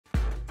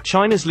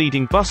China's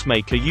leading bus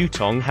maker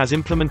Yutong has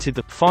implemented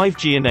the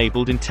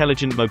 5G-enabled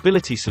intelligent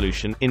mobility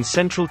solution in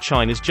central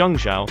China's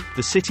Zhengzhou,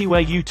 the city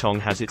where Yutong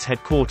has its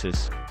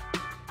headquarters.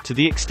 To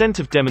the extent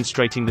of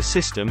demonstrating the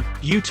system,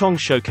 Yutong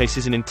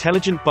showcases an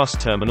intelligent bus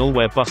terminal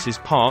where buses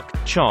park,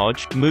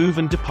 charge, move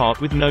and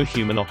depart with no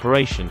human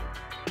operation.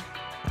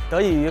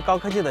 得益于高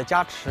科技的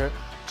加持，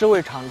智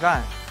慧场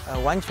站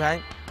完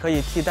全可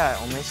以替代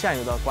我们现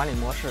有的管理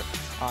模式。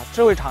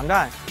智慧场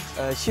站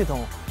系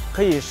统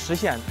可以实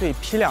现对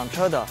批量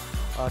车的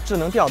智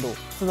能调度、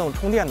自动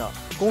充电的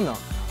功能。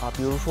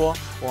比如说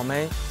我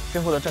们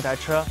身后的这台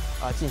车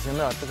进行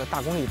的这个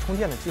大功率充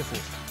电的技术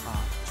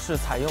是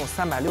采用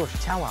360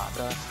千瓦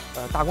的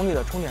大功率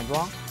的充电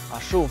桩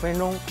，15分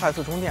钟快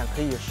速充电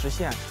可以实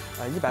现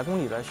100公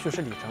里的续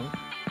时里程。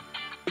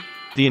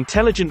The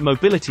intelligent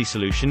mobility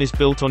solution is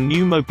built on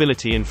new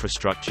mobility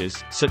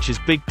infrastructures, such as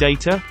big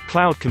data,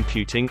 cloud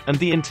computing, and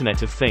the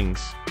Internet of Things.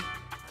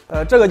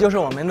 这个就是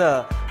我们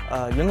的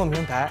云控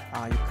平台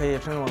也可以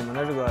称为我们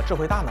的这个智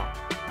慧大脑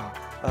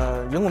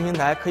云控平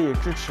台可以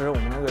支持我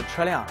们这个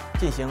车辆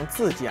进行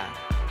自检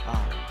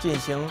进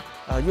行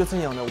预测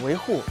性的维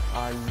护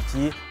以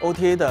及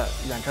OTA 的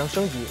远程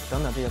升级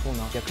等等这些功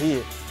能，也可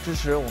以支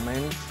持我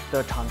们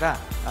的场站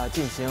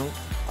进行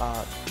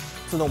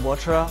自动泊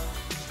车、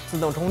自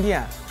动充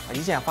电、一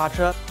键发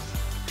车。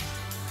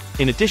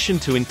In addition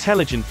to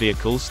intelligent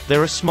vehicles, there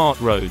are smart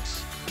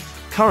roads.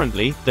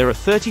 Currently, there are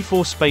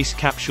 34 space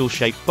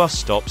capsule-shaped bus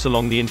stops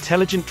along the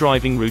intelligent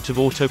driving route of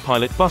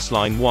Autopilot Bus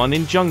Line 1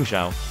 in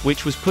Zhengzhou,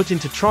 which was put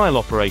into trial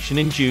operation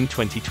in June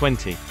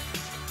 2020.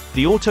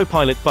 The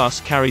Autopilot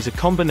bus carries a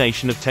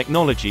combination of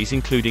technologies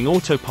including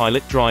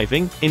autopilot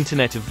driving,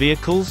 Internet of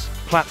Vehicles,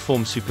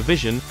 platform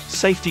supervision,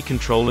 safety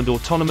control and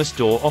autonomous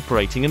door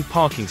operating and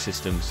parking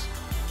systems.